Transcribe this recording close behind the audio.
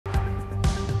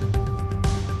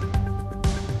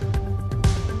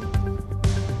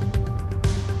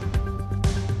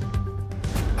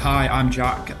Hi, I'm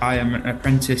Jack. I am an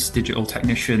apprentice digital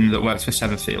technician that works for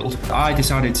Severfield. I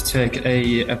decided to take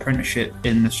an apprenticeship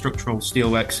in the structural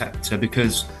steelwork sector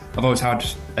because I've always had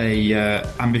a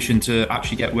ambition to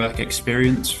actually get work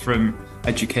experience from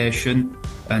education,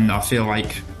 and I feel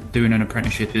like doing an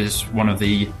apprenticeship is one of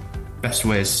the best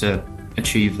ways to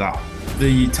achieve that.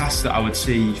 The tasks that I would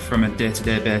see from a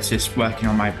day-to-day basis working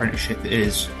on my apprenticeship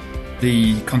is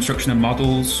the construction of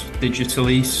models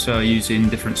digitally, so using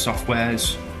different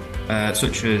softwares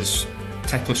such as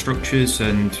Tekla structures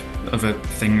and other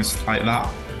things like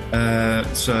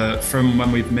that. So from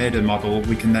when we've made a model,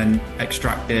 we can then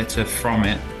extract data from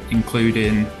it,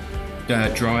 including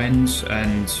drawings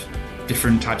and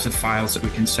different types of files that we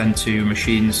can send to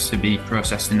machines to be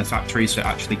processed in the factory, so it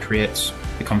actually creates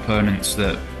the components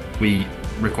that we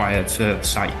require for the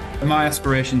site. My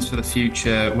aspirations for the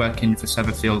future working for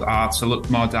Severfield are to look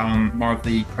more of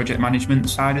the project management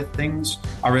side of things.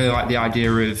 I really like the idea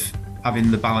of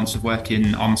having the balance of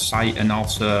working on site and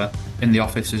also in the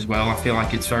office as well. I feel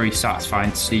like it's very satisfying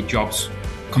to see jobs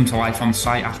come to life on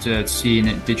site after seeing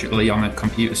it digitally on a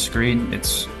computer screen.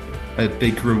 It's a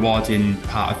big rewarding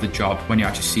part of the job when you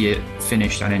actually see it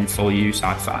finished and in full use,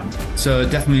 I find. So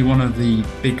definitely one of the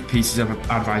big pieces of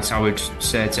advice I would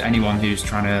say to anyone who's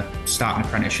trying to start an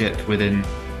apprenticeship within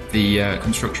the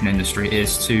construction industry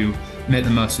is to make the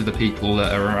most of the people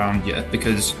that are around you,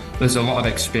 because there's a lot of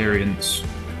experience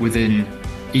within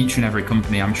each and every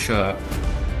company, I'm sure.